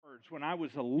when I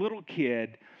was a little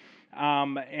kid,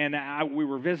 we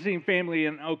were visiting family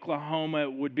in Oklahoma.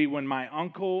 It would be when my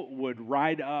uncle would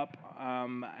ride up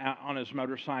on his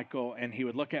motorcycle, and he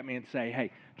would look at me and say,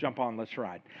 "Hey, jump on, let's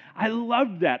ride." I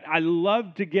loved that. I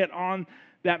loved to get on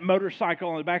that motorcycle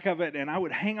on the back of it, and I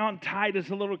would hang on tight as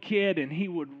a little kid, and he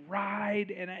would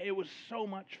ride, and it was so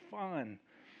much fun.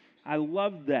 I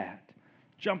loved that.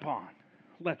 Jump on,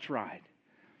 let's ride.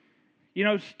 You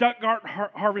know, Stuttgart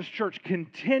Harvest Church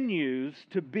continues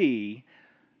to be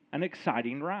an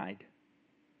exciting ride.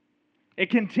 It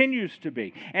continues to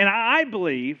be. And I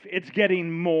believe it's getting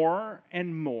more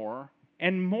and more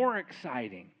and more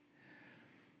exciting.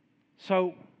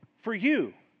 So, for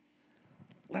you,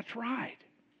 let's ride.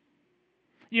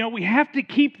 You know, we have to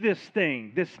keep this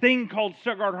thing called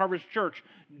Stuttgart Harvest Church,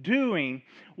 doing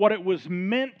what it was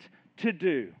meant to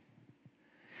do.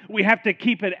 We have to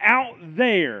keep it out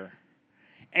there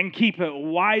and keep it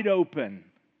wide open,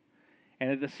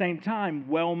 and at the same time,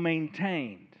 well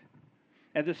maintained.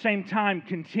 At the same time,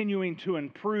 continuing to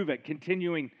improve it,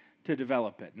 continuing to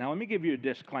develop it. Now, let me give you a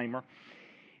disclaimer.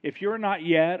 If you're not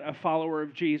yet a follower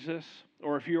of Jesus,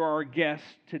 or if you are a guest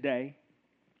today,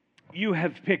 you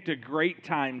have picked a great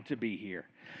time to be here,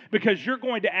 because you're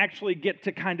going to actually get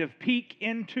to kind of peek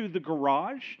into the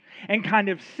garage and kind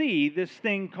of see this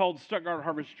thing called Stuttgart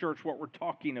Harvest Church, what we're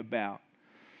talking about.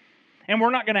 And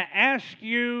we're not going to ask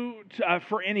you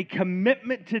for any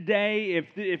commitment today.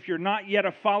 If you're not yet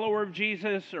a follower of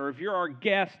Jesus, or if you're our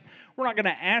guest, we're not going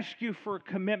to ask you for a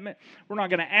commitment. We're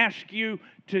not going to ask you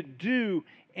to do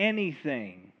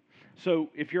anything. So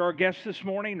if you're our guest this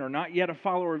morning or not yet a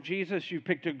follower of Jesus, you've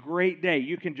picked a great day.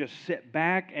 You can just sit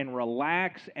back and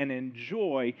relax and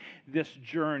enjoy this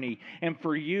journey. And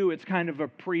for you, it's kind of a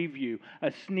preview,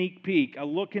 a sneak peek, a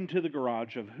look into the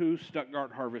garage of who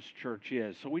Stuttgart Harvest Church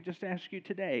is. So we just ask you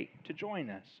today to join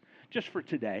us. Just for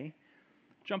today,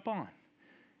 jump on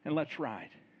and let's ride.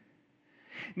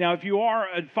 Now, if you are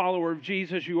a follower of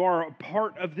Jesus, you are a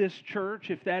part of this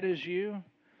church, if that is you,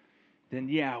 then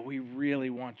yeah, we really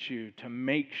want you to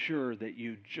make sure that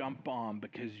you jump on,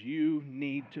 because you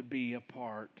need to be a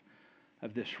part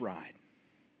of this ride.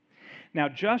 Now,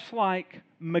 just like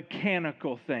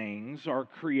mechanical things are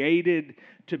created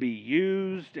to be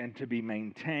used and to be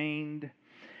maintained,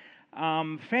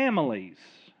 families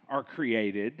are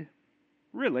created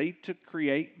really to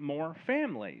create more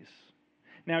families.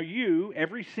 Now,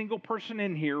 every single person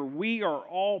in here, we are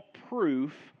all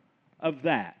proof of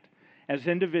that. As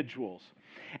individuals,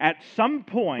 at some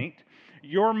point,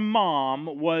 your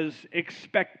mom was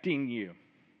expecting you.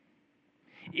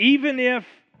 Even if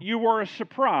you were a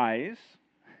surprise,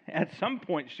 at some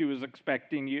point she was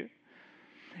expecting you.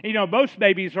 You know, most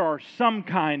babies are some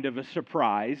kind of a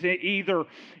surprise. Either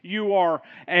you are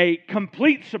a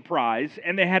complete surprise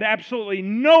and they had absolutely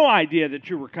no idea that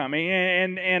you were coming,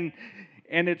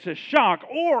 and it's a shock,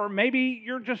 or maybe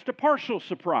you're just a partial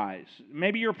surprise.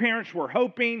 Maybe your parents were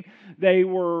hoping, they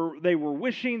were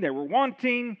wishing, they were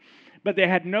wanting, but they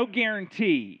had no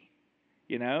guarantee,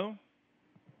 you know.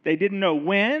 They didn't know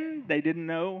when, they didn't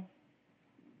know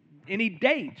any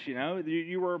dates, you know.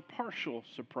 You were a partial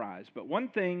surprise. But one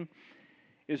thing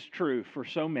is true for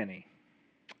so many.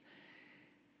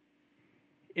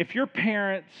 If your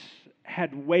parents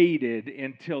had waited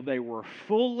until they were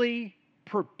fully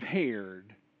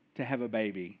prepared to have a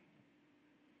baby,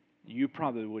 you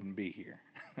probably wouldn't be here.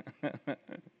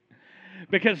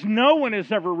 Because no one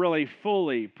is ever really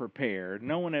fully prepared.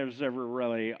 No one is ever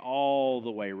really all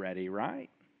the way ready, right?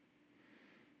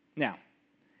 Now,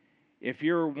 if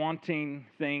you're wanting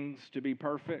things to be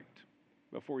perfect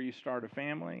before you start a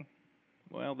family,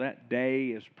 well, that day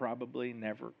is probably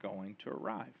never going to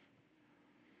arrive.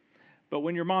 But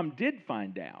when your mom did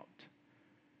find out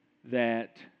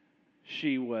that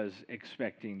she was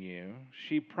expecting you,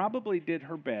 she probably did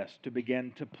her best to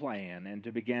begin to plan and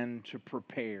to begin to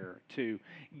prepare, to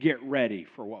get ready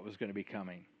for what was going to be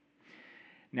coming.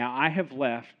 Now, I have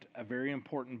left a very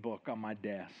important book on my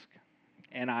desk,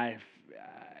 and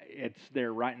it's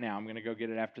there right now. I'm going to go get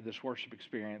it after this worship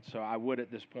experience, so I would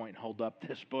at this point hold up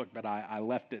this book, but I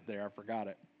left it there. I forgot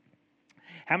it.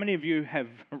 How many of you have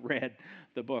read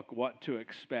the book, What to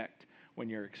Expect When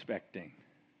You're Expecting?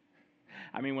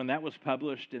 I mean, when that was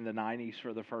published in the 90s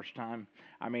for the first time,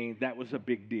 I mean, that was a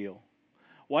big deal.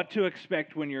 What to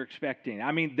expect when you're expecting.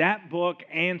 I mean, that book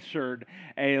answered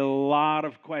a lot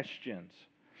of questions.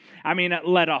 I mean, it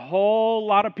let a whole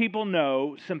lot of people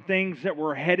know some things that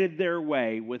were headed their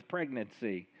way with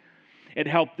pregnancy. It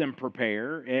helped them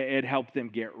prepare. It helped them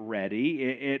get ready.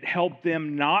 It helped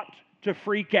them not to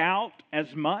freak out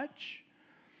as much.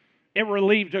 It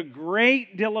relieved a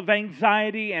great deal of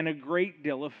anxiety and a great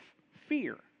deal of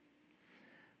fear.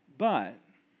 But,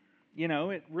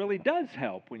 it really does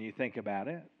help when you think about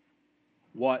it,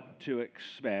 what to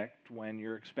expect when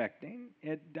you're expecting.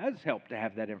 It does help to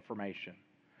have that information.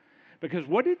 Because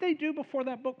what did they do before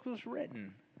that book was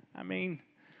written? I mean,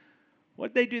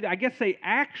 what they do? I guess they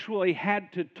actually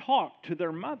had to talk to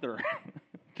their mother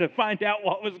to find out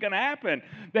what was going to happen.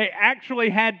 They actually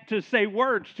had to say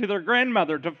words to their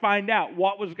grandmother to find out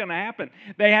what was going to happen.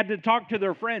 They had to talk to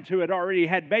their friends who had already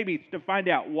had babies to find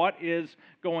out what is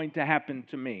going to happen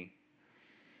to me.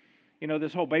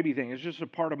 This whole baby thing is just a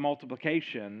part of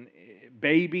multiplication.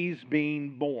 Babies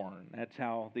being born. That's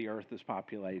how the earth is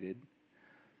populated.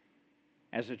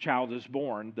 As a child is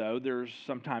born, though, there's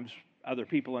sometimes other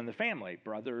people in the family,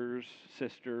 brothers,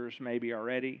 sisters, maybe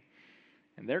already.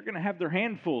 And they're going to have their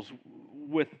handfuls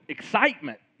with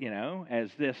excitement, as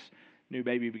this new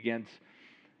baby begins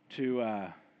to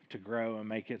grow and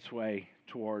make its way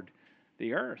toward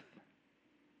the earth.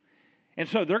 And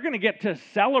so they're going to get to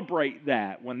celebrate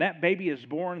that. When that baby is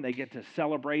born, they get to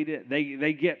celebrate it.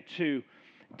 They get to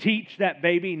teach that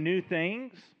baby new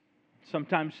things.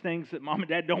 Sometimes things that mom and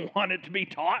dad don't want it to be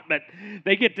taught, but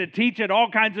they get to teach it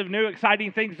all kinds of new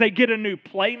exciting things. They get a new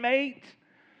playmate.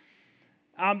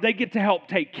 They get to help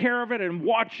take care of it and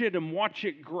watch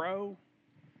it grow.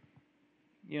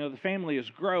 The family is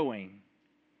growing.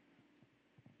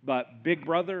 But big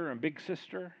brother and big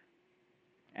sister,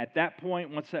 at that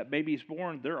point, once that baby's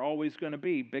born, they're always going to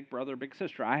be big brother, big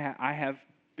sister. I have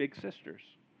big sisters.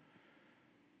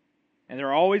 And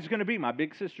they're always going to be my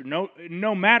big sister.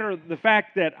 No matter the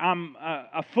fact that I'm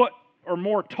a foot or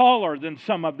more taller than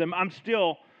some of them,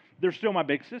 they're still my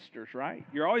big sisters, right?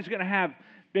 You're always going to have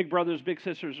big brothers, big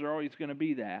sisters are always going to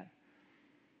be that.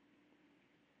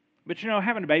 But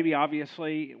having a baby,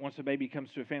 obviously, once a baby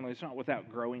comes to a family, it's not without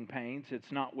growing pains.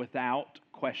 It's not without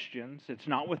questions. It's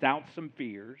not without some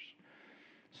fears.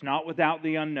 It's not without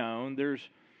the unknown.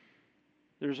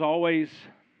 There's always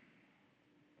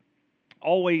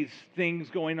things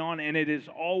going on, and it is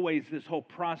always this whole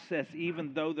process.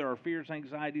 Even though there are fears,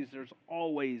 anxieties, there's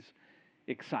always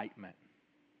excitement.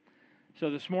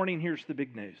 So this morning, here's the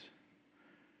big news.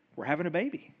 We're having a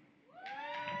baby.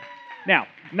 Now,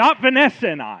 not Vanessa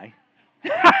and I.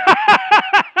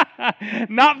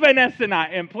 Not Vanessa and I.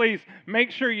 And please,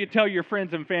 make sure you tell your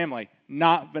friends and family,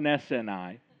 not Vanessa and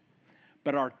I.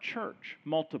 But our church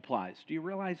multiplies. Do you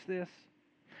realize this?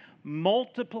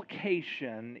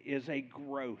 Multiplication is a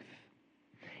growth.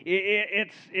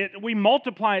 We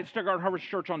multiply at Stuttgart Harvest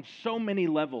Church on so many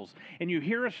levels. And you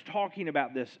hear us talking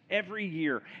about this every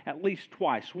year, at least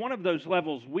twice. One of those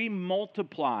levels, we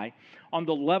multiply on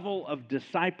the level of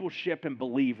discipleship and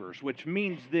believers, which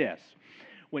means this.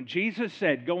 When Jesus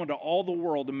said, go into all the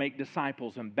world and make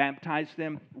disciples and baptize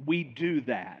them, we do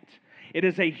that. It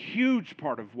is a huge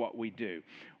part of what we do.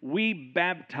 We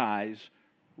baptize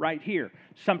right here.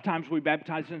 Sometimes we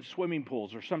baptize in swimming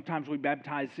pools, or sometimes we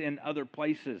baptize in other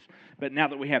places. But now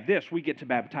that we have this, we get to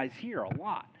baptize here a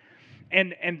lot.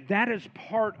 And that is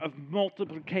part of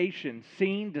multiplication,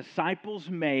 seeing disciples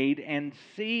made and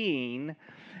seeing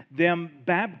them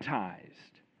baptized.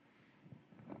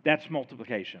 That's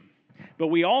multiplication. But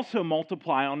we also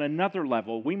multiply on another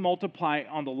level. We multiply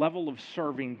on the level of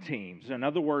serving teams. In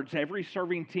other words, every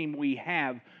serving team we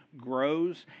have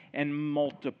grows and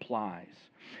multiplies.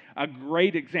 A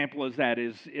great example of that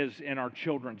is in our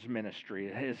children's ministry.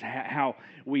 Is how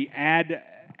we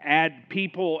add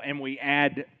people and we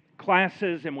add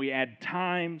classes and we add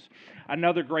times.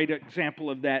 Another great example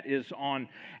of that is on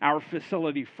our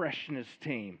facility freshness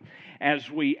team.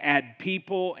 As we add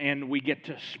people and we get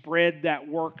to spread that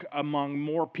work among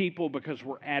more people because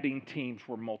we're adding teams,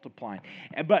 we're multiplying.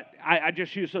 But I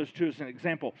just use those two as an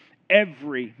example.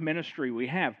 Every ministry we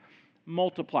have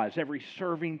multiplies. Every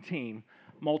serving team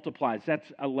multiplies.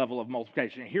 That's a level of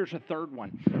multiplication. Here's a third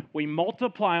one. We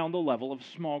multiply on the level of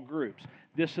small groups.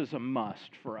 This is a must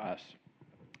for us.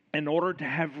 In order to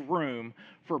have room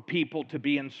for people to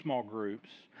be in small groups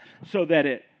so that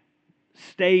it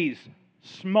stays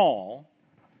small,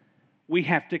 we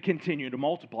have to continue to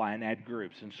multiply and add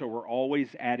groups. And so we're always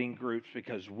adding groups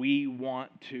because we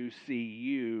want to see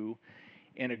you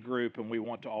in a group and we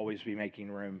want to always be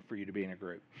making room for you to be in a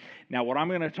group. Now, what I'm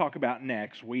going to talk about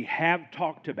next, we have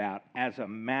talked about, as a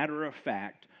matter of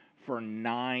fact, for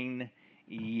 9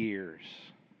 years.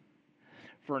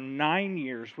 For 9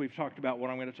 years, we've talked about what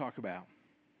I'm going to talk about.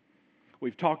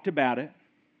 We've talked about it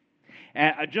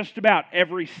just about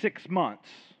every 6 months.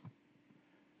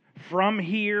 From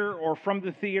here or from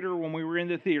the theater, when we were in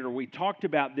the theater, we talked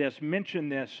about this,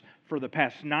 mentioned this for the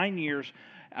past 9 years,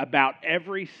 about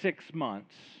every 6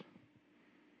 months.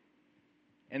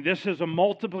 And this is a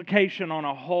multiplication on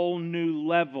a whole new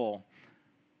level.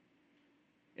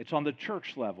 It's on the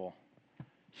church level.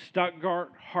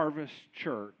 Stuttgart Harvest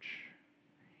Church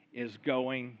is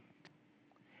going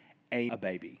a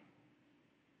baby.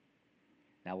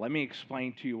 Now let me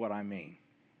explain to you what I mean.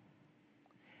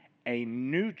 A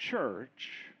new church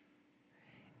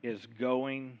is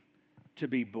going to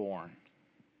be born.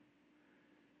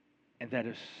 And that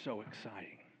is so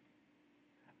exciting.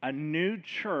 A new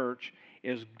church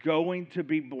is going to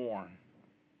be born.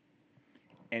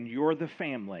 And you're the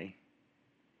family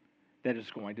that is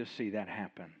going to see that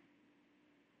happen.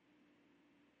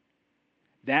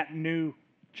 That new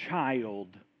child,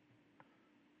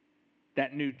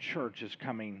 that new church is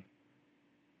coming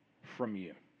from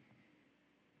you.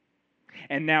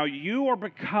 And now you are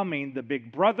becoming the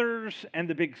big brothers and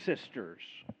the big sisters.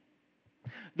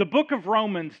 The book of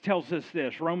Romans tells us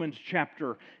this, Romans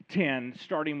chapter 10,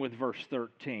 starting with verse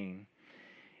 13.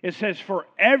 It says, for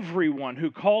everyone who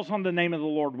calls on the name of the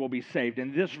Lord will be saved.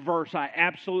 And this verse, I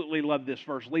absolutely love this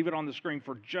verse. Leave it on the screen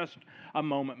for just a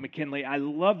moment, McKinley. I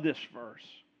love this verse.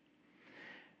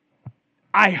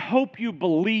 I hope you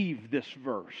believe this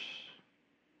verse.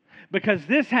 Because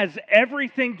this has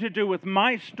everything to do with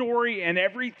my story and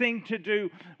everything to do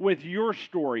with your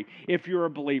story if you're a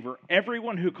believer.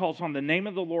 Everyone who calls on the name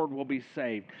of the Lord will be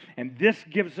saved. And this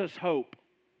gives us hope.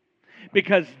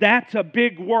 Because that's a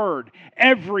big word.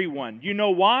 Everyone. You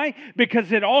know why?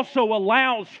 Because it also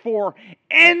allows for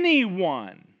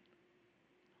anyone.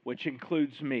 Which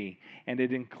includes me. And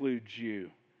it includes you.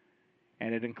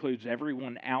 And it includes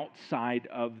everyone outside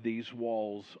of these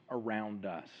walls around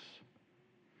us.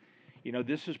 You know,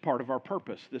 this is part of our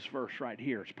purpose, this verse right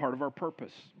here. It's part of our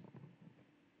purpose.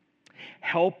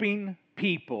 Helping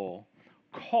people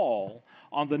call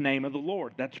on the name of the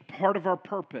Lord. That's part of our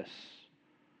purpose.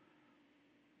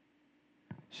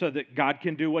 So that God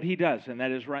can do what He does, and that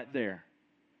is right there.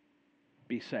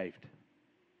 Be saved.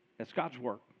 That's God's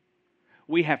work.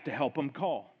 We have to help them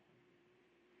call.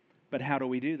 But how do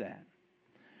we do that?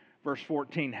 Verse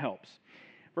 14 helps.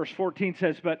 Verse 14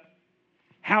 says, but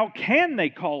how can they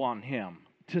call on Him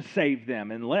to save them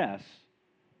unless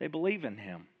they believe in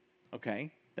Him?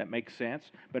 Okay, that makes sense,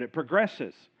 but it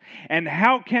progresses. And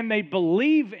how can they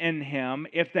believe in Him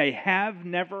if they have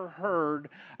never heard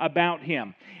about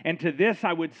Him? And to this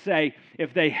I would say,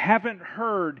 if they haven't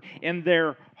heard in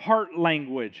their heart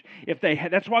language,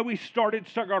 that's why we started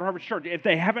Stuttgart Harvest Church, if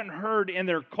they haven't heard in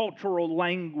their cultural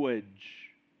language.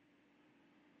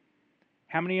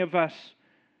 How many of us,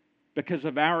 because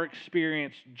of our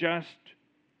experience, just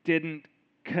didn't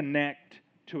connect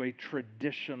to a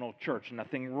traditional church?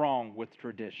 Nothing wrong with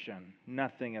tradition.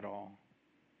 Nothing at all.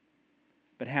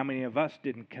 But how many of us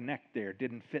didn't connect there,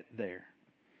 didn't fit there?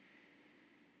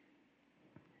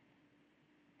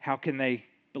 How can they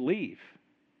believe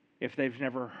if they've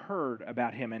never heard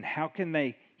about Him? And how can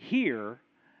they hear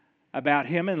about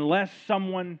Him unless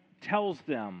someone tells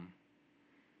them?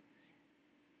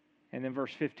 And then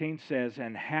verse 15 says,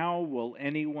 and how will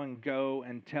anyone go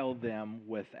and tell them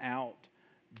without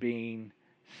being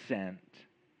sent?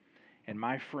 And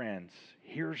my friends,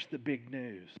 here's the big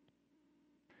news.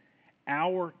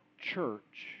 Our church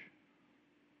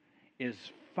is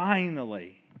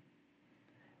finally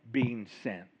being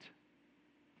sent.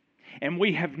 And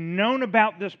we have known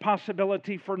about this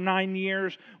possibility for 9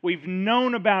 years. We've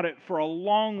known about it for a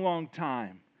long, long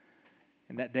time.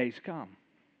 And that day's come.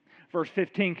 Verse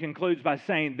 15 concludes by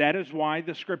saying, that is why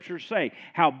the Scriptures say,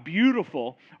 how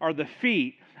beautiful are the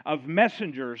feet of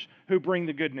messengers who bring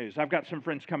the good news. I've got some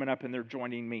friends coming up and they're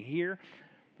joining me here.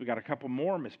 We've got a couple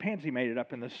more. Miss Pansy made it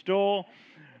up in the stool.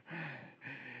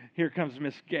 Here comes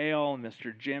Miss Gail and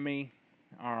Mr. Jimmy.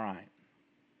 All right.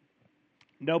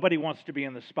 Nobody wants to be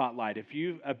in the spotlight.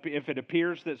 If it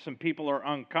appears that some people are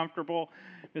uncomfortable,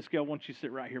 Miss Gail, why don't you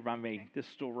sit right here by me? This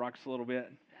stool rocks a little bit.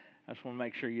 I just want to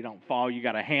make sure you don't fall. You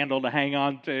got a handle to hang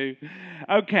on to.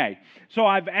 Okay, so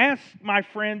I've asked my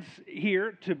friends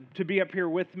here to be up here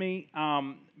with me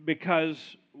because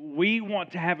we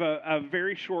want to have a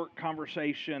very short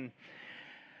conversation.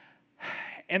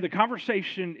 And the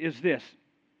conversation is this.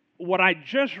 What I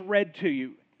just read to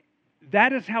you,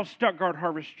 that is how Stuttgart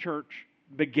Harvest Church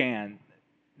began.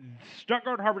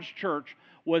 Stuttgart Harvest Church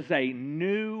was a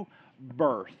new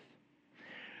birth.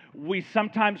 We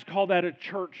sometimes call that a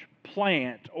church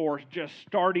plant or just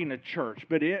starting a church,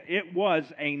 but it was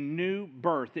a new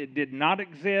birth. It did not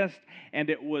exist, and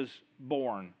it was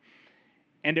born.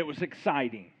 And it was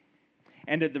exciting.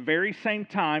 And at the very same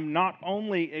time, not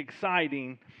only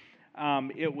exciting,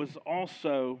 it was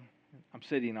also, I'm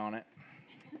sitting on it,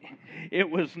 it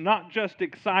was not just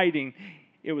exciting,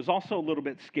 it was also a little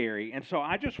bit scary. And so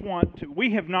I just want to,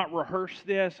 we have not rehearsed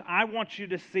this. I want you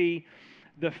to see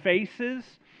the faces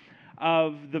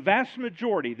of the vast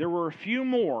majority. There were a few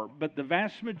more, but the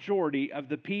vast majority of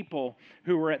the people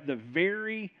who were at the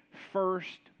very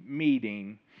first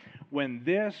meeting when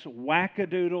this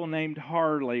wackadoodle named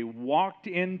Harley walked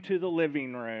into the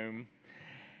living room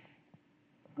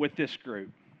with this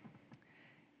group.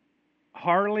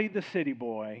 Harley, the city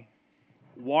boy,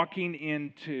 walking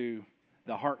into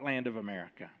the heartland of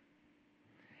America.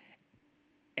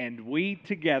 And we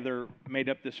together made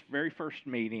up this very first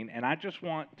meeting, and I just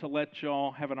want to let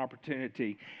y'all have an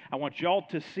opportunity. I want y'all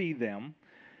to see them,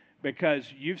 because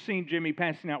you've seen Jimmy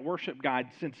passing out worship guides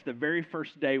since the very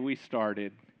first day we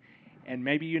started, and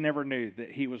maybe you never knew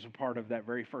that he was a part of that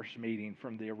very first meeting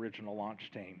from the original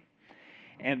launch team.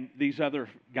 And these other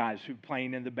guys who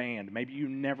playing in the band, maybe you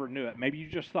never knew it. Maybe you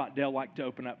just thought Dale liked to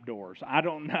open up doors. I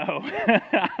don't know.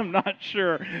 I'm not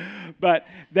sure. But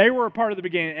they were a part of the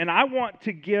beginning. And I want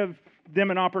to give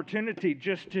them an opportunity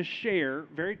just to share,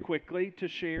 very quickly, to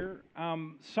share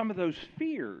some of those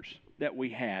fears that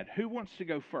we had. Who wants to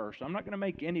go first? I'm not going to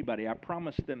make anybody. I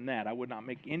promised them that. I would not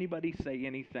make anybody say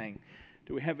anything.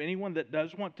 Do we have anyone that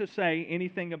does want to say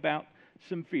anything about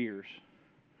some fears?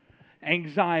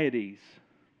 Anxieties.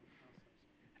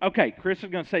 Okay, Chris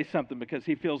is going to say something because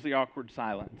he feels the awkward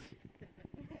silence.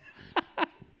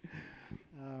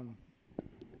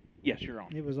 Yes, you're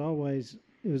on. It was always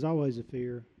a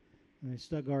fear. I mean,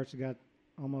 Stuttgart's got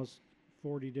almost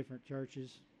 40 different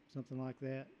churches, something like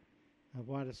that.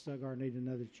 Why does Stuttgart need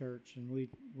another church? And we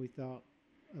thought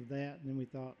of that, and then we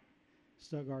thought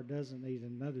Stuttgart doesn't need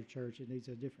another church; it needs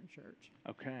a different church.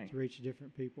 Okay. To reach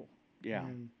different people. Yeah.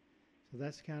 And so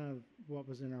that's kind of what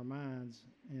was in our minds.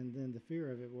 And then the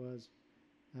fear of it was,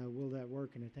 will that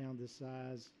work in a town this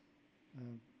size?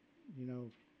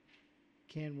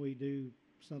 Can we do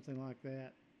something like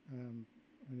that? And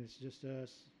it's just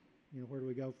us. Where do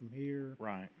we go from here?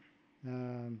 Right.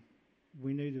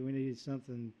 We knew that we needed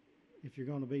something. If you're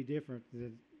going to be different, that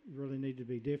you really need to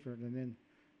be different. And then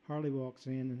Harley walks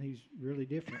in, and he's really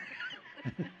different.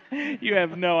 You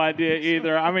have no idea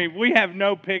either. I mean, we have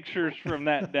no pictures from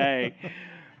that day,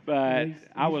 but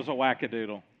I was a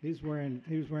wackadoodle. He was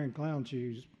wearing clown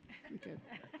shoes.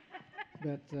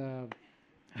 But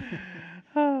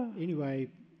anyway,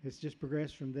 it's just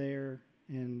progressed from there.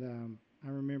 And I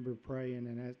remember praying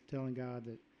and telling God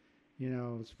that,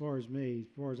 as far as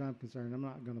I'm concerned, I'm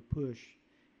not going to push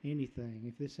anything.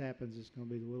 If this happens, it's going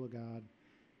to be the will of God,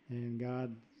 and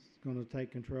God's going to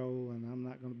take control, and I'm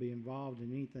not going to be involved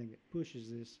in anything that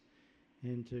pushes this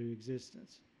into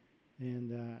existence.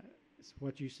 And it's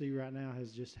what you see right now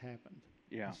has just happened.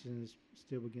 Yeah. It's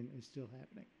still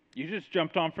happening. You just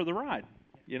jumped on for the ride.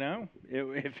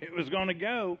 If it was going to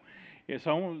go,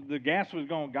 the gas was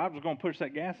going. God was going to push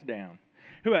that gas down.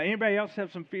 Anybody else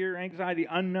have some fear, anxiety,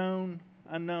 unknown?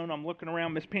 I'm looking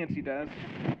around. Miss Pansy does.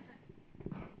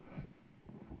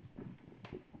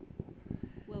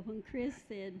 Well, when Chris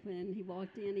said when he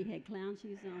walked in he had clown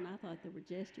shoes on, I thought they were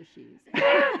jester shoes.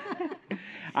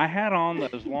 I had on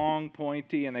those long,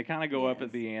 pointy, and they kind of go up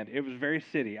at the end. It was very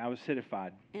city. I was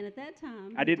cityfied. And at that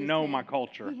time, I didn't know my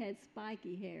culture. He had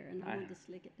spiky hair, and I wanted to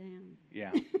slick it down.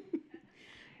 Yeah.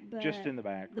 But just in the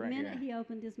back, right here. The minute he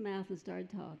opened his mouth and started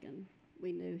talking,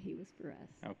 we knew he was for us.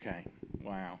 Okay.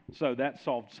 Wow. So that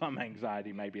solved some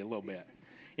anxiety, maybe a little bit.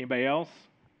 Anybody else?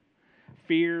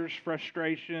 Fears,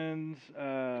 frustrations,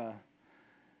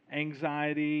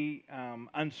 anxiety,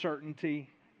 uncertainty.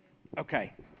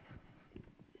 Okay.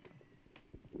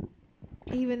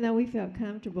 Even though we felt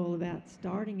comfortable about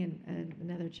starting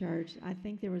another church, I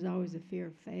think there was always a fear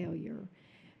of failure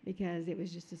because it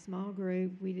was just a small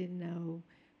group. We didn't know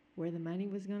where the money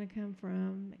was going to come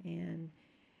from, and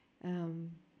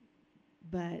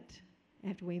but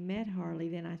after we met Harley,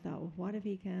 then I thought, well, what if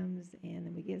he comes and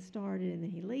then we get started and then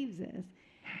he leaves us?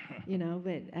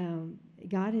 But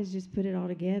God has just put it all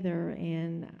together,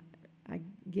 and I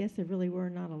guess there really were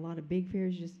not a lot of big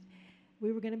fears. Just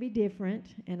we were going to be different,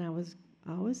 and I was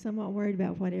somewhat worried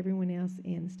about what everyone else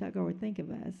in Stuttgart would think of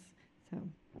us. So.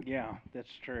 Yeah,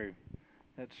 that's true.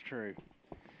 That's true.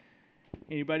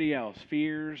 Anybody else?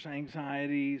 Fears,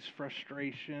 anxieties,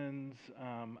 frustrations,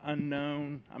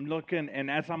 unknown? I'm looking,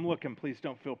 and as I'm looking, please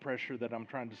don't feel pressure that I'm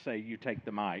trying to say you take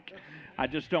the mic. I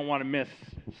just don't want to miss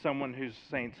someone who's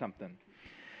saying something.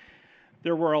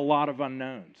 There were a lot of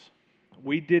unknowns.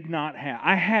 We did not have,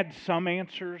 I had some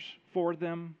answers for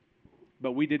them,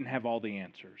 but we didn't have all the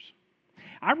answers.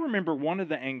 I remember one of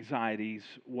the anxieties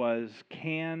was,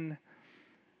 can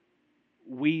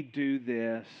we do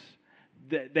this?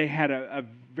 They had a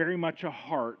very much a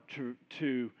heart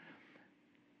to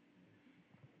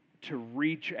to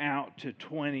reach out to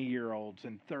 20-year-olds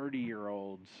and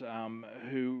 30-year-olds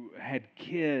who had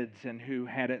kids and who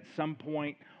had at some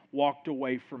point walked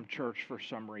away from church for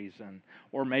some reason,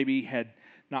 or maybe had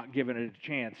not given it a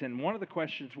chance. And one of the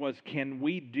questions was, can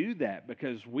we do that?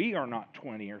 Because we are not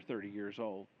 20 or 30 years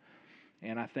old.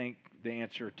 And I think the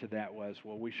answer to that was,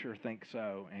 well, we sure think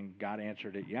so. And God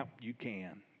answered it, yep, you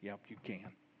can. Yep, you can.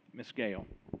 Miss Gail.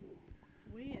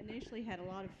 We initially had a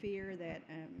lot of fear that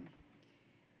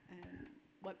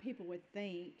what people would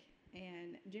think,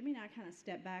 and Jimmy and I kind of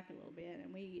stepped back a little bit,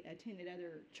 and we attended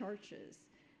other churches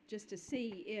just to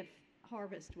see if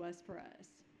Harvest was for us.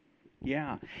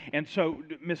 Yeah. And so,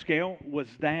 Miss Gail, was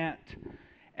that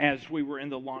as we were in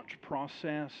the launch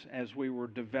process, as we were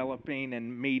developing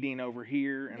and meeting over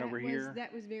here and over here?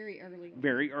 That was very early.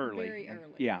 Very early. Very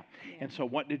early. Yeah. And so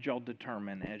what did y'all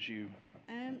determine as you...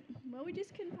 Well, we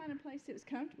just couldn't find a place that was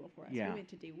comfortable for us. Yeah. We went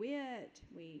to DeWitt.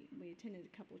 We attended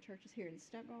a couple of churches here in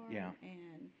Stuttgart. Yeah.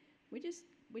 And we just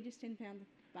didn't find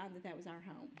that was our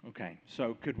home. Okay.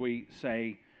 So could we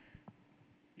say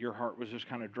your heart was just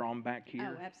kind of drawn back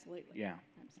here? Oh, absolutely. Yeah.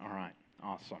 Absolutely. All right.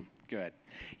 Awesome. Good.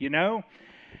 You know,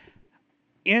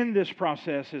 in this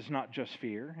process is not just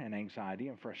fear and anxiety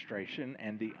and frustration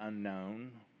and the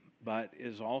unknown, but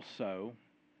is also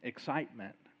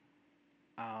excitement.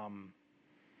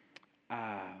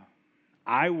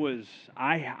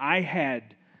 I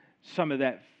had some of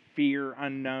that fear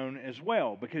unknown as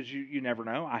well, because you never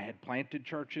know. I had planted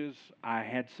churches. I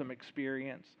had some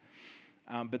experience.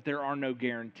 But there are no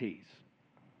guarantees.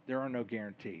 There are no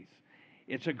guarantees.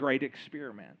 It's a great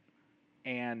experiment.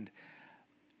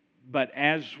 But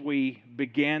as we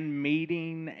began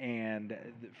meeting, and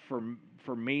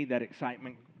for me, that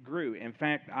excitement grew. In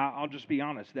fact, I'll just be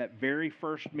honest, that very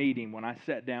first meeting when I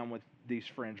sat down with these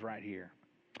friends right here,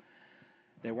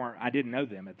 I didn't know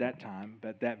them at that time,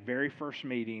 but that very first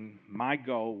meeting, my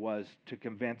goal was to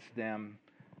convince them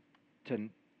to,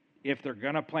 if they're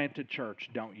going to plant a church,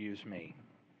 don't use me.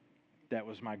 That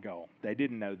was my goal. They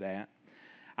didn't know that.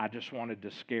 I just wanted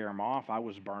to scare them off. I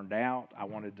was burned out. I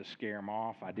wanted to scare them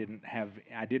off. I didn't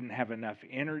have enough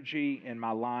energy in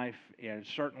my life, and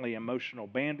certainly emotional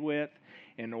bandwidth,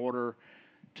 in order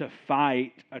to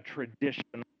fight a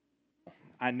traditional.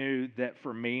 I knew that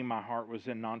for me, my heart was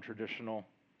in non-traditional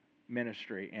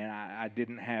ministry, and I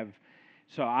didn't have.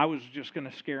 So I was just going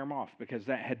to scare them off, because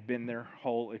that had been their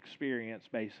whole experience,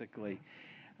 basically,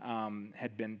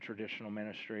 had been traditional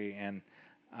ministry. And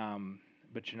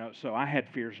but so I had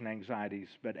fears and anxieties.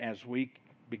 But as we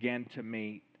began to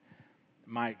meet,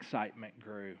 my excitement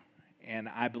grew, and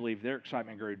I believe their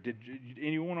excitement grew. Did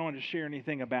anyone want to share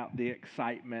anything about the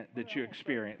excitement that you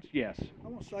experienced? Yes. I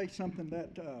want to say something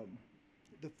that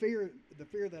the fear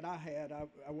that I had,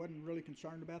 I wasn't really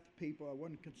concerned about the people. I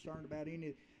wasn't concerned about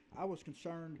any. I was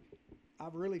concerned. I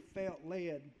really felt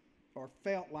led, or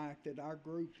felt like that our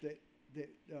group that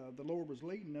the Lord was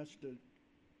leading us to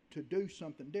do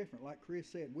something different. Like Chris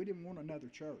said, we didn't want another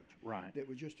church. Right. That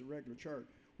was just a regular church.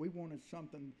 We wanted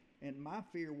something, and my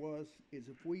fear is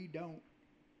if we don't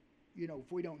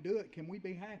do it, can we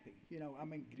be happy? I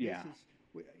mean, yeah. This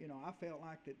is, I felt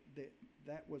like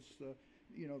that was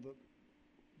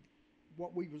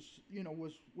what we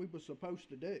was supposed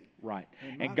to do. Right.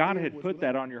 And God had put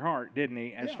that on your heart, didn't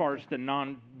He? As far as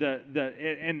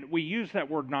and we use that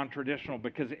word non-traditional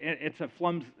because it's a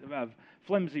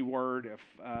flimsy word. If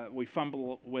we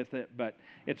fumble with it, but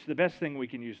it's the best thing we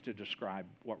can use to describe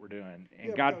what we're doing.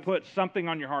 And God put something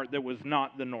on your heart that was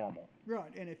not the normal.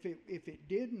 Right. And if it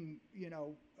didn't,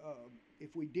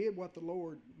 if we did what the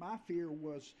Lord, my fear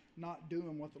was not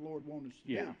doing what the Lord wanted us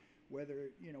to do. Whether,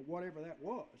 whatever that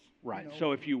was. Right.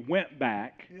 So if you went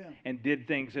back and did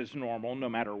things as normal, no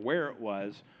matter where it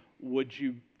was, would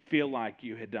you feel like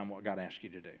you had done what God asked you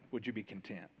to do? Would you be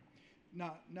content?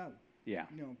 No. Yeah.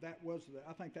 That was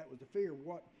I think that was the fear.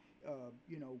 What,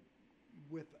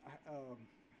 with,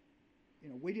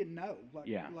 we didn't know.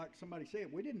 Like somebody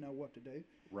said, we didn't know what to do.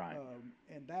 Right.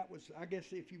 And that was, I guess,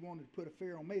 if you wanted to put a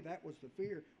fear on me, that was the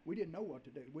fear. We didn't know what to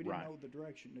do. We didn't know the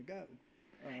direction to go.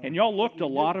 And y'all looked a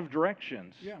lot of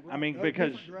directions. Yeah, right. I mean,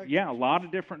 because, a lot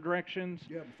of different directions.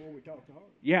 Yeah, before we talked to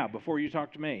Harvey. Yeah, before you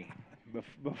talked to me.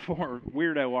 Before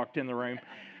Weirdo walked in the room.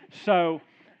 So,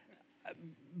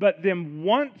 but then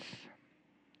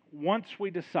once we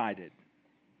decided,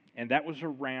 and that was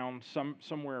around,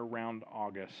 somewhere around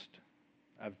August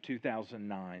of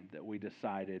 2009, that we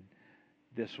decided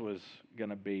this was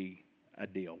going to be a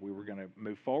deal. We were going to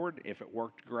move forward. If it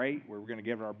worked, great. We were going to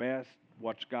give it our best,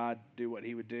 watch God do what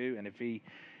He would do, and if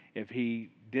He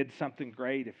did something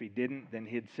great, if He didn't, then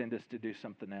He'd send us to do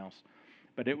something else.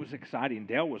 But it was exciting.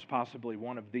 Dale was possibly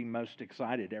one of the most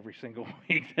excited every single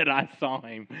week that I saw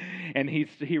him. And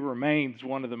he remains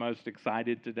one of the most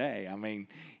excited today. I mean,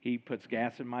 he puts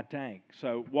gas in my tank.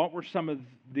 So what were some of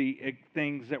the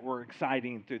things that were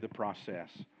exciting through the process?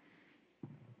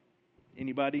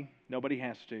 Anybody? Nobody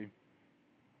has to.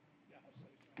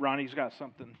 Ronnie's got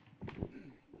something.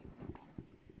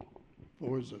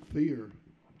 Or as a fear,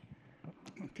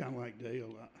 kind of like Dale,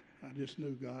 I just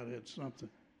knew God had something.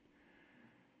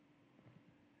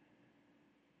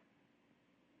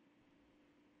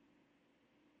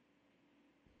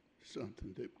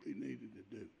 Something that we needed to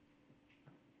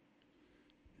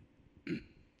do.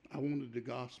 I wanted the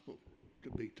gospel to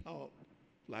be taught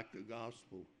like the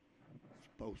gospel is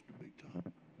supposed to be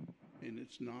taught. And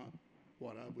it's not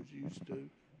what I was used to,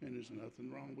 and there's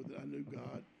nothing wrong with it. I knew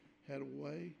God had a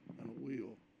way and a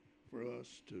will for us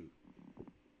to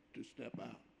step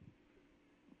out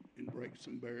and break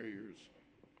some barriers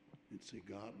and see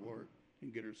God work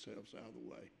and get ourselves out of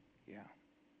the way. Yeah.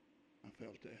 I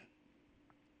felt that.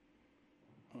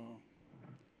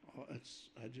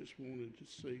 I just wanted to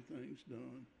see things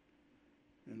done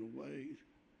in a way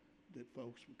that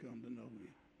folks would come to know me.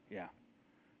 Yeah.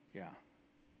 Yeah.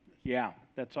 Yeah,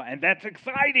 that's all. And that's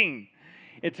exciting.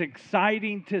 It's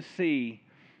exciting to see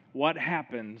what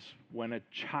happens when a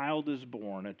child is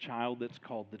born, a child that's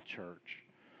called the church.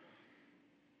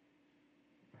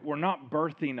 We're not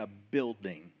birthing a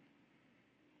building.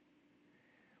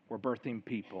 We're birthing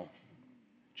people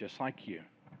just like you,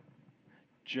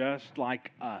 just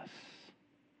like us,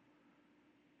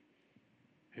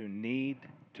 who need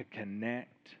to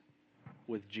connect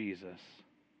with Jesus.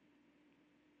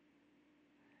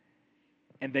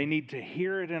 And they need to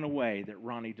hear it in a way that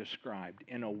Ronnie described,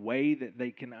 in a way that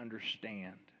they can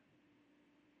understand.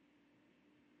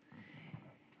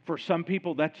 For some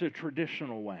people, that's a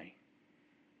traditional way.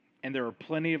 And there are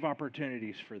plenty of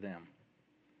opportunities for them.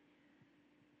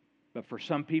 But for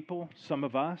some people, some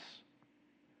of us,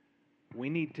 we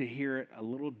need to hear it a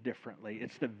little differently.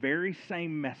 It's the very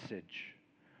same message.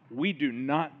 We do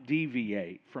not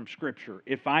deviate from Scripture.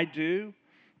 If I do,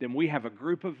 then we have a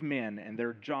group of men and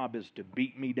their job is to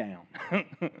beat me down.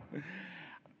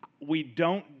 We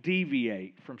don't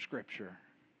deviate from Scripture.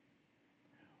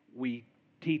 We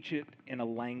teach it in a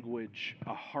language,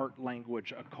 a heart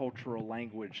language, a cultural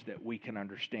language that we can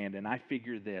understand. And I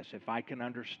figure this, if I can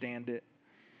understand it,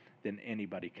 then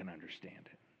anybody can understand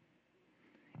it.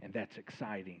 And that's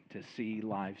exciting to see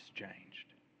lives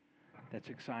changed. That's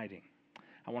exciting.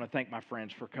 I want to thank my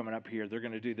friends for coming up here. They're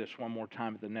going to do this one more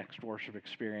time at the next worship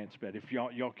experience. But if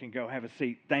y'all can go have a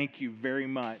seat, thank you very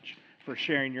much for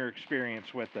sharing your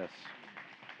experience with us.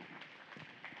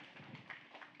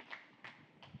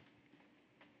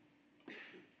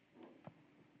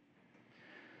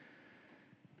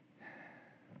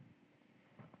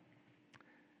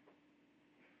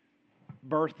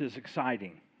 Birth is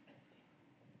exciting.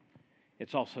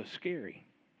 It's also scary.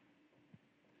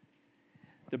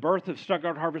 The birth of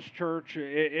Stuttgart Harvest Church,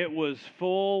 it was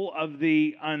full of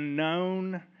the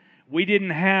unknown. We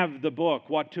didn't have the book,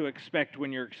 What to Expect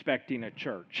When You're Expecting a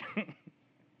Church.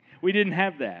 We didn't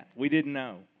have that. We didn't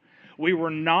know. We were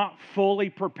not fully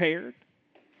prepared.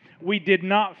 We did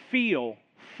not feel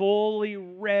fully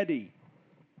ready.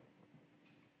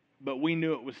 But we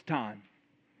knew it was time.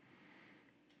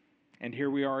 And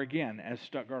here we are again as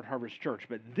Stuttgart Harvest Church.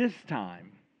 But this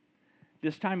time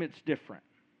it's different.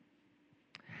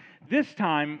 This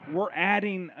time, we're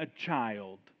adding a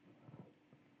child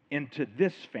into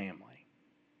this family.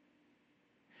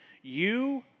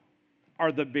 You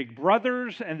are the big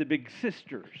brothers and the big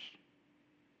sisters.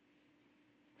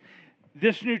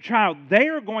 This new child, they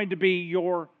are going to be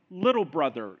your little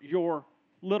brother, your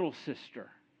little sister.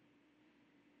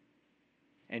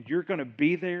 And you're going to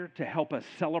be there to help us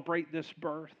celebrate this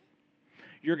birth.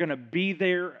 You're going to be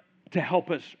there to help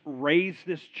us raise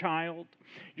this child.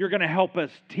 You're going to help us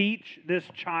teach this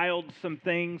child some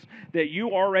things that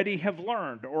you already have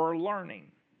learned or are learning.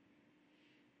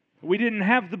 We didn't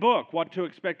have the book, What to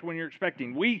Expect When You're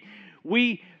Expecting. We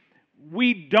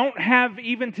don't have,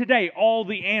 even today, all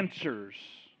the answers.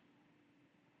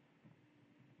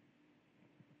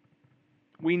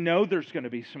 We know there's going to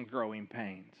be some growing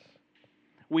pains.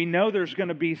 We know there's going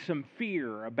to be some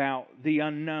fear about the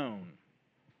unknown.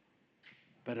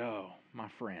 But oh, my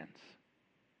friends,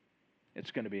 it's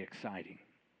going to be exciting.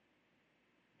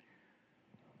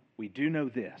 We do know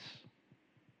this.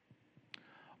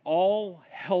 All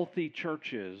healthy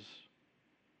churches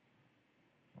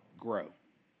grow.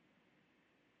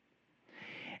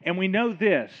 And we know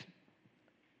this.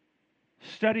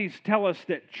 Studies tell us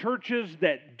that churches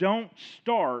that don't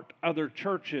start other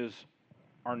churches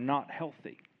are not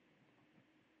healthy.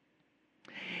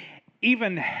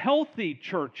 Even healthy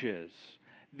churches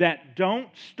that don't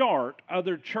start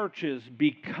other churches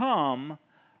become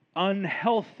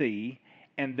unhealthy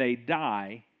and they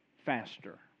die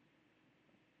faster.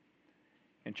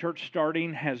 And church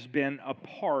starting has been a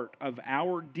part of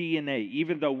our DNA.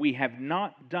 Even though we have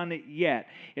not done it yet,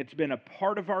 it's been a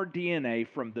part of our DNA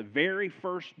from the very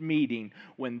first meeting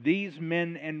when these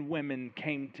men and women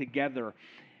came together.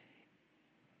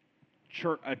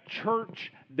 A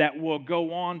church that will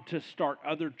go on to start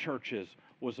other churches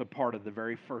was a part of the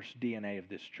very first DNA of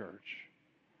this church.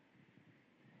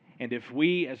 And if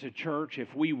we as a church,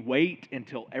 if we wait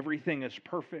until everything is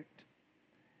perfect,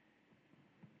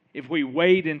 if we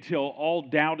wait until all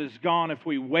doubt is gone, if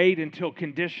we wait until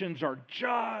conditions are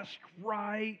just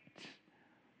right,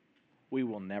 we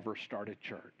will never start a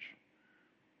church.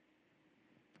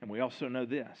 And we also know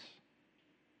this,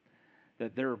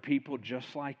 that there are people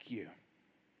just like you,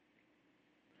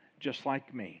 just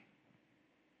like me,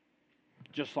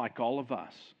 just like all of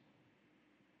us,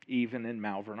 even in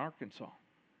Malvern, Arkansas.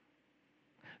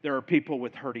 There are people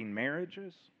with hurting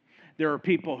marriages. There are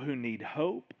people who need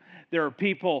hope. There are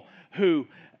people who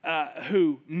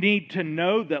need to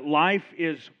know that life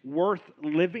is worth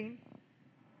living.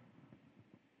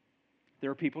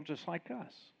 There are people just like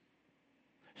us,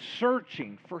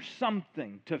 searching for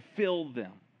something to fill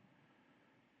them.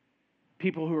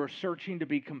 People who are searching to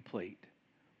be complete.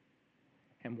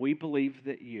 And we believe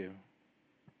that you,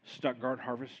 Stuttgart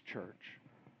Harvest Church,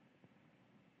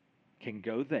 can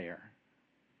go there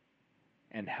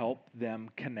and help them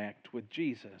connect with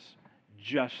Jesus,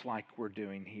 just like we're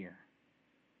doing here.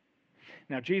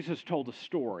 Now, Jesus told a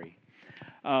story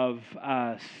of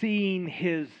seeing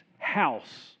his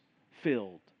house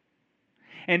filled.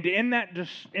 And in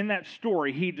that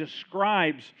story, he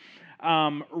describes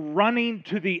running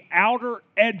to the outer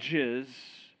edges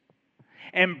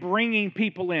and bringing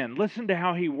people in. Listen to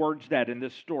how he words that in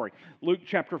this story. Luke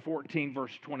chapter 14,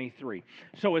 verse 23.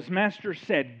 So his master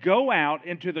said, "Go out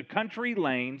into the country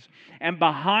lanes and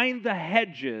behind the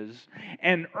hedges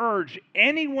and urge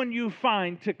anyone you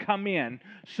find to come in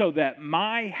so that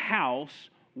my house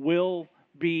will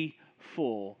be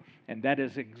full." And that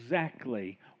is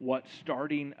exactly what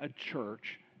starting a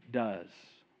church does.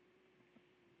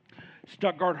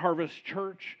 Stuttgart Harvest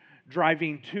Church,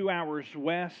 driving 2 hours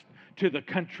west to the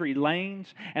country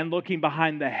lanes and looking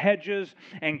behind the hedges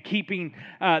and keeping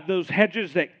those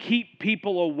hedges that keep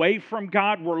people away from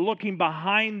God. We're looking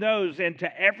behind those and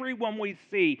to everyone we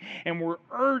see, and we're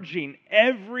urging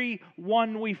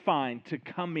everyone we find to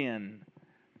come in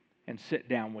and sit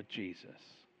down with Jesus.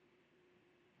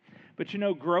 But you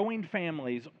know, growing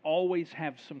families always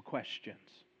have some questions.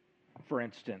 For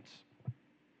instance,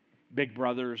 big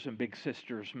brothers and big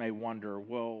sisters may wonder,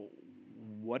 well,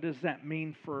 what does that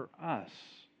mean for us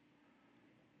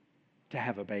to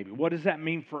have a baby? What does that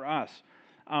mean for us?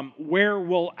 Where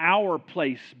will our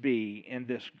place be in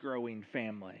this growing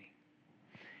family?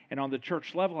 And on the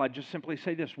church level, I just simply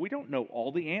say this. We don't know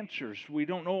all the answers. We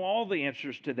don't know all the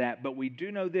answers to that, but we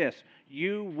do know this.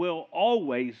 You will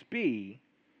always be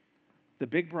the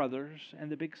big brothers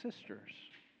and the big sisters.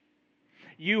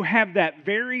 You have that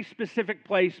very specific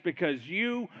place because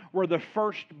you were the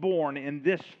firstborn in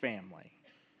this family.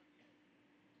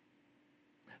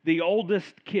 The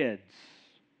oldest kids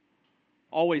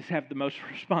always have the most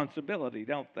responsibility,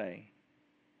 don't they?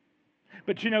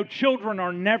 But you know, children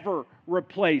are never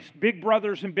replaced. Big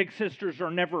brothers and big sisters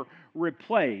are never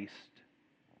replaced.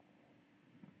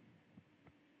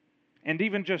 And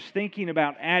even just thinking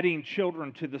about adding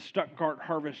children to the Stuttgart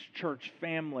Harvest Church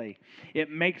family, it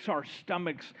makes our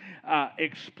stomachs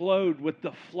explode with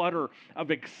the flutter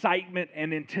of excitement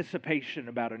and anticipation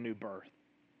about a new birth.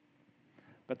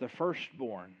 But the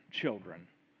firstborn children,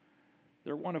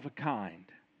 they're one of a kind.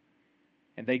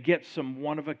 And they get some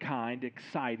one-of-a-kind,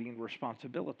 exciting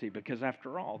responsibility because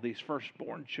after all, these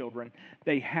firstborn children,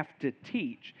 they have to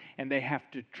teach and they have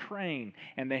to train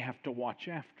and they have to watch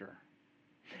after.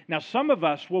 Now, some of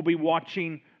us will be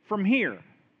watching from here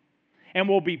and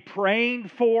we'll be praying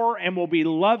for and we'll be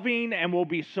loving and we'll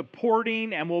be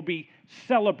supporting and we'll be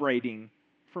celebrating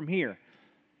from here.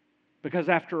 Because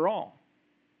after all,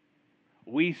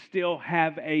 we still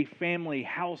have a family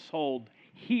household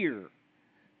here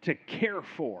to care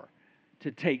for,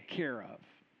 to take care of.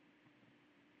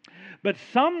 But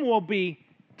some will be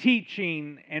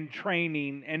teaching and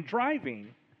training and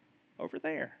driving over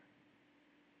there.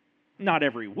 Not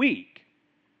every week,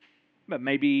 but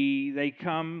maybe they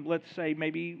come, let's say,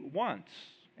 maybe once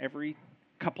every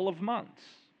couple of months.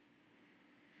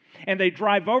 And they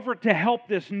drive over to help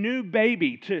this new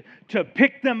baby, to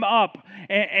pick them up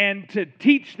and to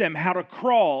teach them how to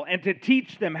crawl and to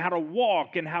teach them how to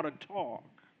walk and how to talk.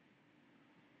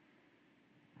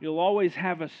 You'll always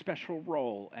have a special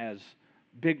role as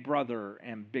big brother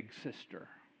and big sister.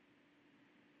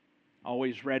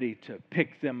 Always ready to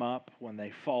pick them up when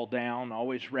they fall down.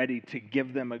 Always ready to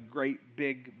give them a great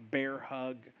big bear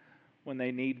hug when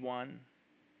they need one.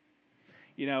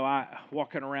 You know,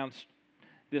 walking around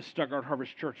this Stuttgart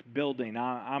Harvest Church building,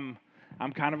 I'm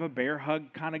kind of a bear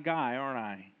hug kind of guy, aren't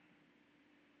I?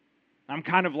 I'm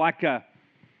kind of like a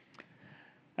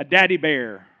daddy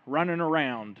bear running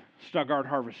around Stuttgart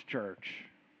Harvest Church.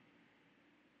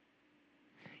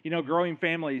 You know, growing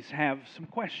families have some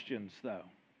questions, though.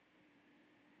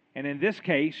 And in this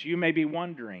case, you may be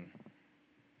wondering,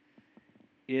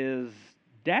 is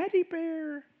Daddy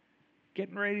Bear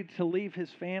getting ready to leave his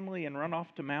family and run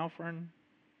off to Malvern?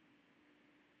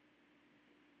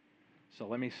 So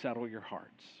let me settle your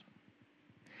hearts.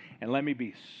 And let me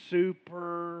be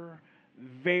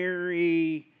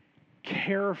very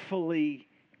carefully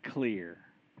clear,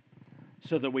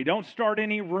 so that we don't start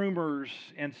any rumors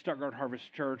in Stuttgart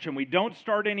Harvest Church, and we don't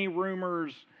start any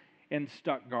rumors in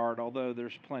Stuttgart, although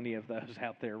there's plenty of those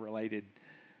out there related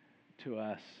to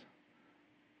us.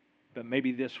 But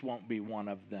maybe this won't be one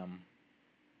of them.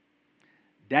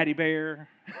 Daddy Bear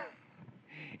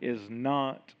is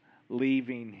not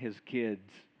leaving his kids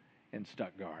in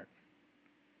Stuttgart.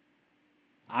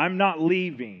 I'm not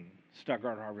leaving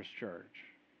Stuttgart Harvest Church.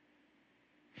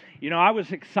 You know, I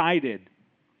was excited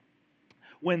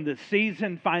when the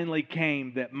season finally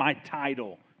came that my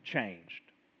title changed.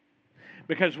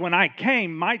 Because when I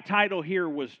came, my title here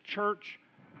was church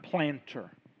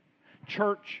planter,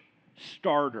 church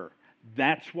starter.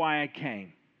 That's why I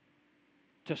came,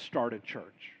 to start a church.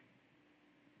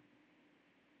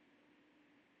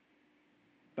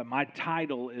 But my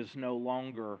title is no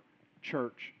longer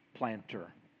church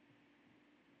planter.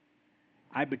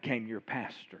 I became your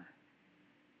pastor.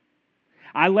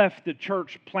 I left the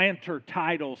church planter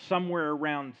title somewhere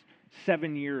around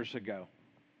 7 years ago.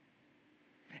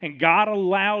 And God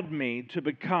allowed me to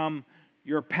become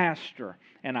your pastor.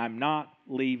 And I'm not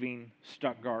leaving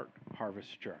Stuttgart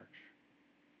Harvest Church.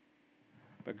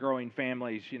 But growing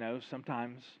families, you know,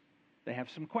 sometimes they have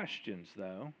some questions,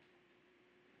 though.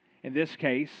 In this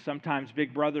case, sometimes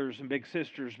big brothers and big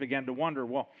sisters began to wonder,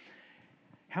 well,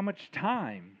 how much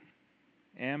time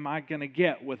am I going to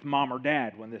get with mom or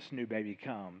dad when this new baby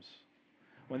comes?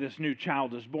 When this new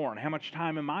child is born? How much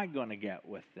time am I going to get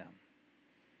with them?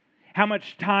 How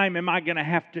much time am I going to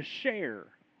have to share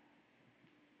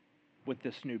with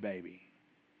this new baby?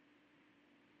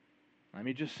 Let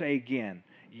me just say again,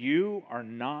 you are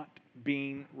not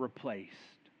being replaced.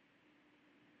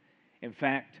 In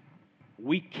fact,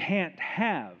 we can't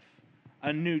have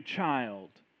a new child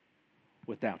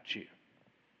without you.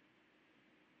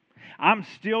 I'm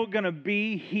still going to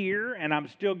be here, and I'm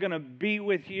still going to be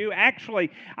with you.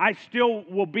 Actually, I still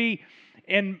will be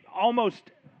in almost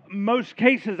most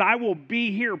cases. I will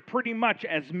be here pretty much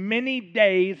as many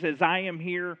days as I am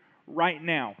here right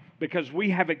now, because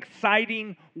we have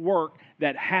exciting work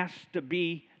that has to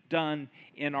be done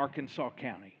in Arkansas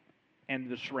County and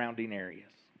the surrounding areas.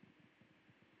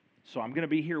 So I'm going to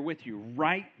be here with you,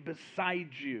 right beside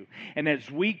you. And as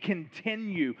we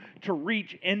continue to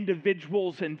reach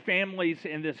individuals and families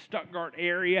in this Stuttgart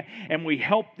area, and we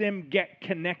help them get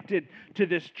connected to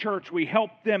this church, we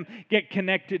help them get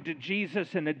connected to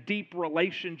Jesus in a deep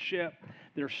relationship,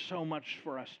 there's so much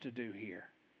for us to do here.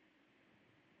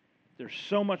 There's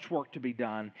so much work to be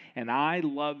done, and I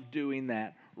love doing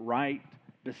that right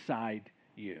beside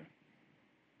you.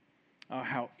 Oh,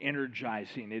 how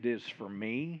energizing it is for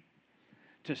me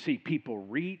to see people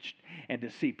reached and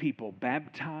to see people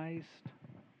baptized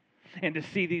and to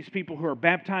see these people who are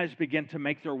baptized begin to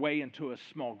make their way into a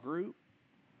small group.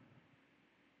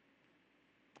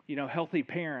 You know, healthy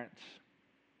parents,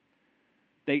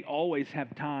 they always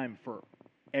have time for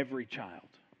every child.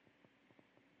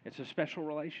 It's a special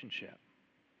relationship.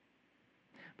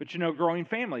 But you know, growing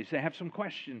families, they have some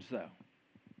questions though.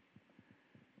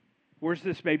 Where's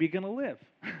this baby going to live?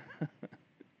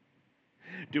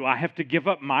 Do I have to give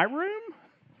up my room?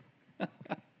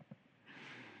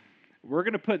 We're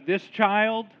going to put this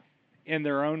child in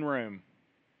their own room,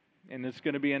 and it's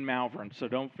going to be in Malvern, so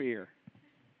don't fear.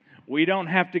 We don't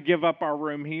have to give up our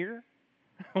room here.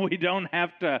 We don't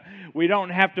have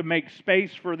to make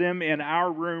space for them in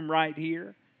our room right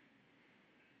here.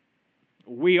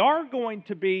 We are going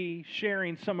to be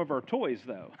sharing some of our toys,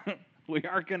 though. We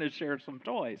are going to share some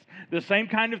toys. The same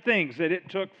kind of things that it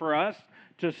took for us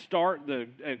to start, the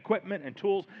equipment and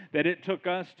tools that it took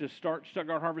us to start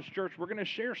Stuttgart Harvest Church. We're going to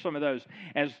share some of those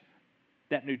as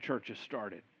that new church is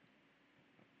started.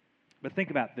 But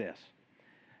think about this.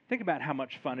 Think about how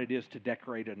much fun it is to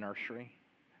decorate a nursery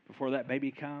before that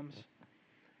baby comes.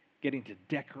 Getting to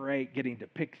decorate, getting to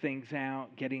pick things out,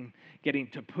 getting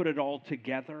to put it all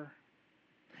together.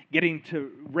 Getting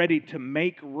ready to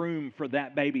make room for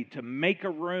that baby, to make a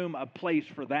room, a place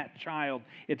for that child.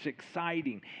 It's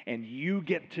exciting, and you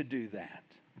get to do that.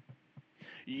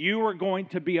 You are going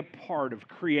to be a part of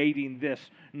creating this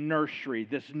nursery,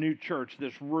 this new church,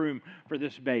 this room for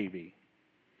this baby.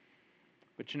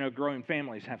 But you know, growing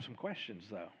families have some questions,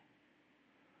 though.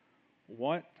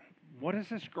 What is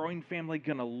this growing family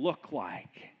going to look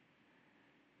like?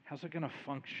 How's it going to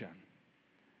function?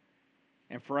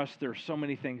 And for us, there are so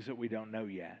many things that we don't know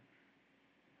yet.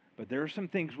 But there are some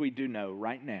things we do know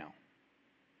right now.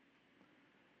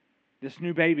 This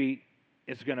new baby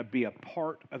is going to be a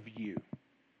part of you.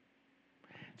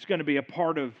 It's going to be a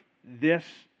part of this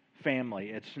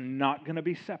family. It's not going to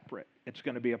be separate. It's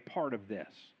going to be a part of this.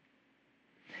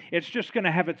 It's just going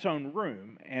to have its own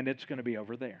room, and it's going to be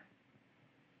over there.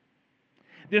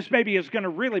 This baby is going to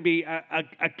really be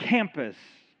a campus,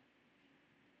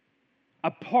 a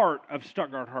part of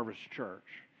Stuttgart Harvest Church,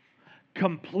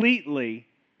 completely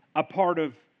a part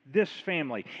of this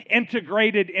family,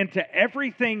 integrated into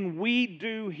everything we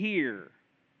do here.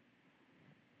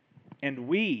 And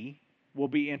we will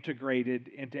be integrated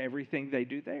into everything they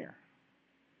do there.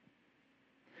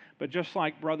 But just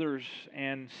like brothers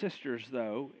and sisters,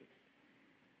 though,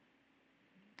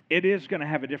 it is going to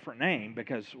have a different name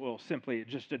because, well, simply it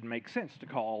just didn't make sense to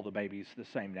call all the babies the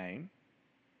same name.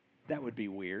 That would be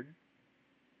weird.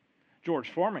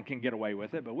 George Foreman can get away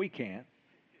with it, but we can't.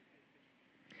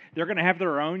 They're going to have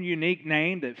their own unique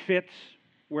name that fits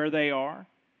where they are.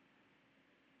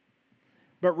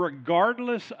 But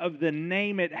regardless of the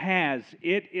name it has,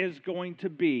 it is going to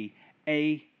be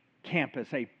a campus,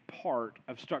 a part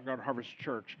of Stuttgart Harvest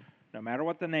Church, no matter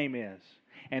what the name is.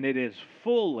 And it is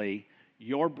fully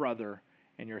your brother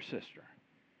and your sister.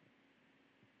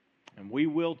 And we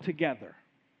will together,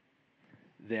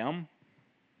 them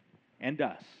and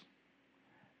us,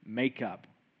 make up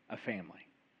a family.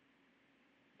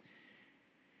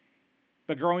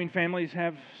 But growing families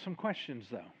have some questions,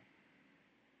 though.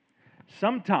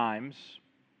 Sometimes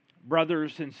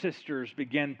brothers and sisters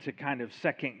begin to kind of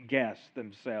second guess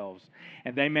themselves,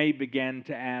 and they may begin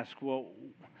to ask, well,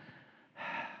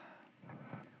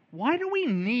 why do we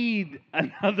need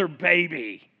another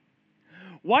baby?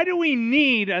 Why do we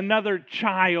need another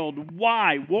child?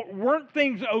 Why? Weren't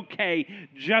things okay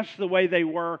just the way they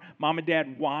were? Mom and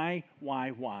Dad, why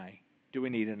do we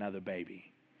need another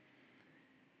baby?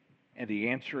 And the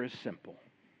answer is simple.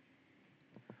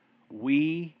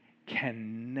 We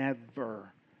can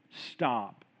never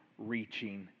stop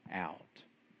reaching out.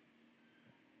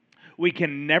 We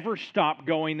can never stop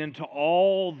going into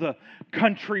all the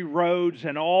country roads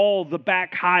and all the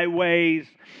back highways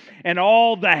and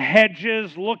all the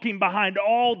hedges, looking behind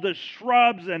all the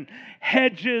shrubs and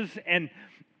hedges and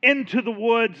into the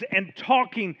woods and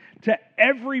talking to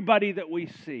everybody that we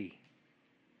see.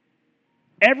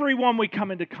 Everyone we come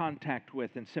into contact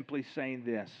with, and simply saying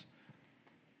this,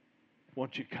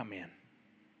 won't you come in?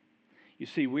 You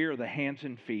see, we are the hands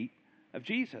and feet of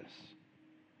Jesus.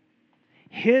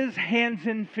 His hands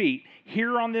and feet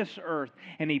here on this earth,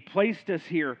 and He placed us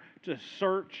here to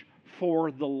search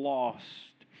for the lost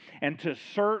and to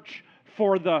search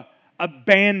for the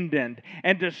abandoned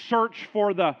and to search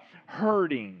for the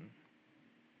hurting.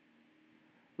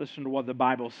 Listen to what the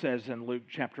Bible says in Luke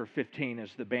chapter 15 as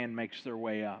the band makes their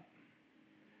way up.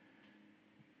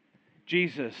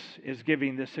 Jesus is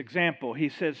giving this example. He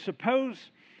says, suppose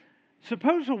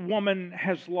a woman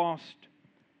has lost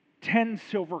 10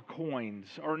 silver coins,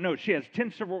 or no, she has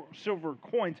 10 silver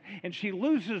coins, and she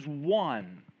loses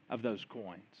one of those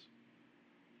coins.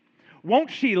 Won't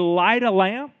she light a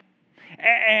lamp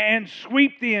and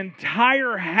sweep the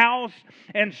entire house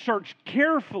and search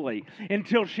carefully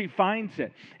until she finds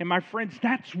it? And my friends,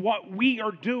 that's what we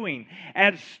are doing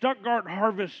at Stuttgart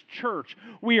Harvest Church.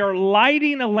 We are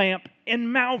lighting a lamp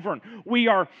in Malvern. We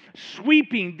are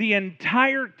sweeping the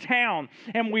entire town,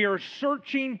 and we are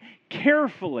searching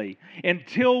carefully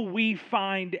until we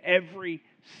find every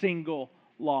single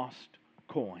lost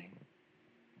coin.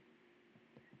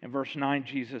 In verse 9,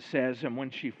 Jesus says, and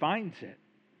when she finds it,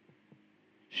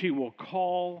 she will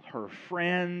call her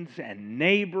friends and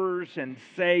neighbors and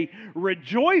say,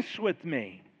 rejoice with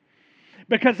me,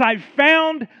 because I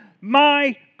found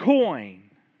my coin.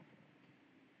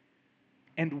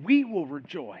 And we will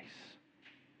rejoice.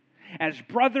 As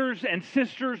brothers and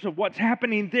sisters of what's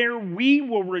happening there, we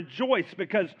will rejoice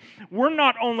because we're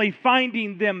not only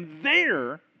finding them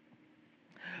there,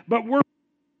 but we're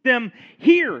finding them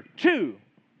here too.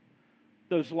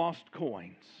 Those lost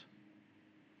coins.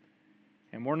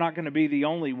 And we're not going to be the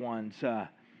only ones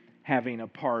having a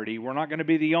party. We're not going to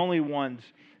be the only ones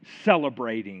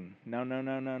celebrating. No, no,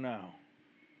 no, no, no.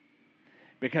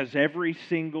 Because every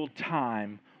single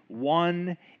time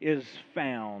one is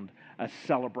found, a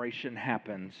celebration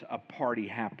happens, a party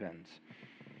happens.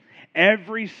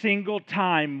 Every single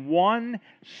time one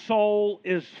soul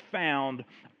is found,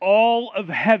 all of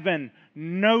heaven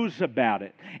knows about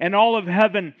it, and all of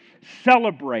heaven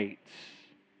celebrates.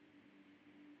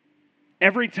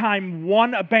 Every time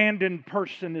one abandoned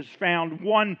person is found,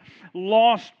 one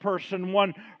lost person,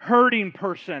 one hurting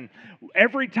person,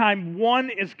 every time one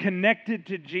is connected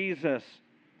to Jesus,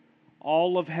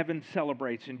 all of heaven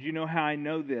celebrates. And do you know how I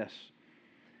know this?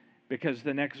 Because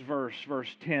the next verse, verse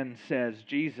 10 says,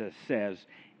 Jesus says,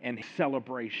 and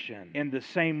celebration. In the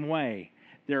same way,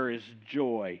 there is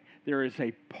joy, there is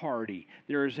a party,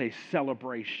 there is a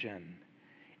celebration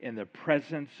in the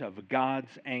presence of God's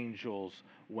angels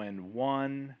when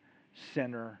one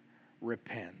sinner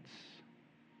repents.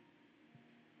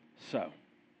 So,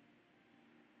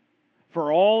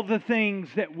 for all the things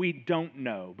that we don't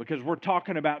know, because we're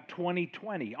talking about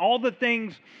 2020, all the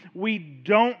things we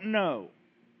don't know,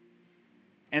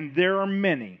 and there are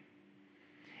many.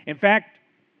 In fact,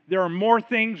 there are more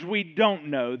things we don't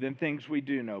know than things we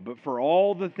do know. But for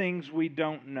all the things we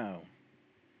don't know,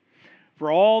 for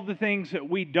all the things that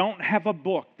we don't have a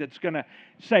book that's going to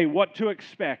say what to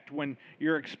expect when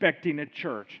you're expecting a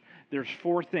church, there's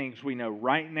 4 things we know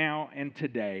right now and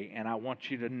today, and I want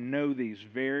you to know these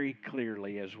very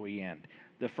clearly as we end.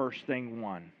 The first thing,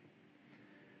 1,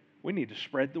 we need to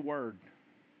spread the word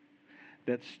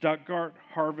that Stuttgart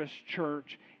Harvest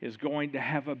Church is going to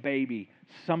have a baby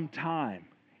sometime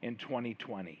in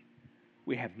 2020.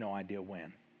 We have no idea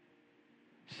when.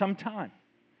 Sometime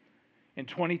in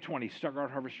 2020, Stuttgart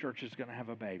Harvest Church is going to have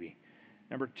a baby.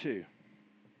 Number 2,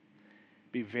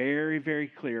 be very, very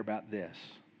clear about this.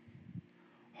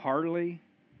 Harley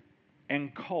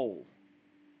and Cole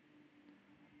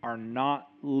are not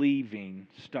leaving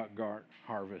Stuttgart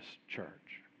Harvest Church.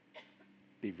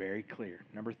 Be very clear.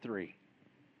 Number 3,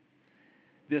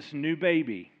 this new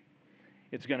baby,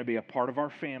 it's going to be a part of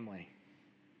our family.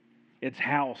 Its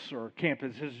house or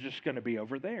campus is just going to be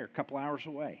over there, a couple hours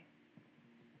away.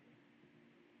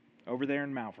 Over there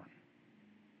in Malvern.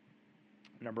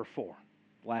 Number 4,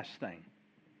 last thing.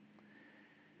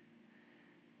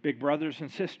 Big brothers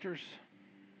and sisters,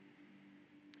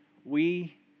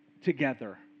 we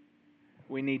together,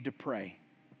 we need to pray.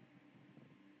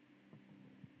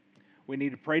 We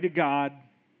need to pray to God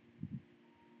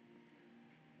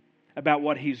about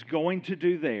what He's going to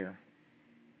do there.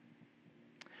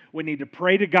 We need to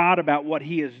pray to God about what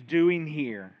He is doing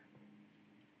here.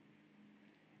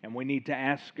 And we need to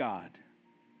ask God,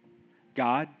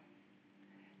 God,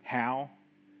 how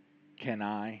can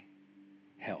I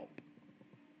help?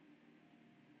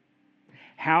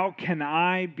 How can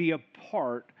I be a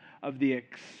part of the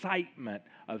excitement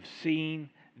of seeing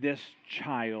this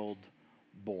child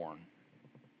born?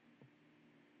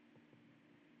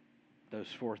 Those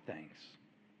 4 things.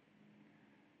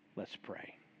 Let's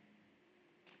pray.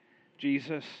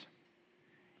 Jesus,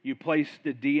 you placed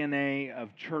the DNA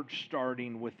of church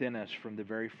starting within us from the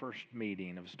very first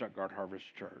meeting of Stuttgart Harvest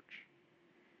Church.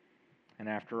 And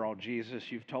after all,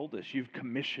 Jesus, you've told us, you've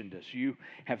commissioned us, you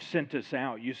have sent us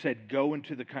out. You said, go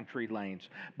into the country lanes,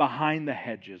 behind the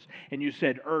hedges. And you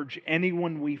said, urge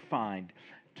anyone we find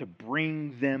to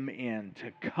bring them in,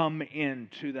 to come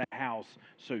into the house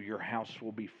so your house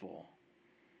will be full.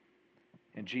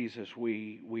 And Jesus,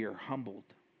 we are humbled.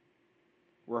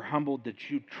 We're humbled that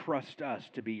you trust us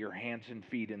to be your hands and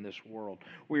feet in this world.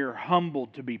 We are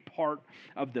humbled to be part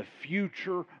of the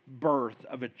future birth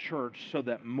of a church so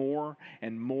that more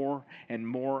and more and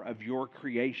more of your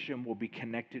creation will be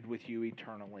connected with you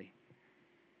eternally.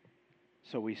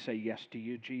 So we say yes to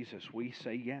you, Jesus. We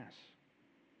say yes.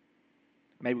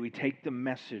 May we take the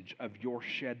message of your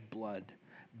shed blood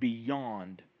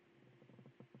beyond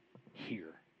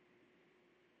here.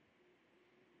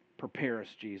 Prepare us,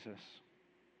 Jesus.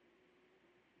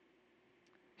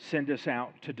 Send us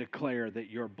out to declare that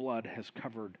your blood has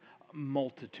covered a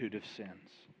multitude of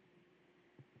sins.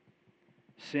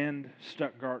 Send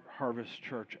Stuttgart Harvest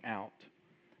Church out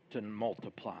to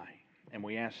multiply. And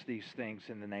we ask these things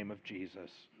in the name of Jesus.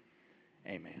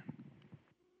 Amen.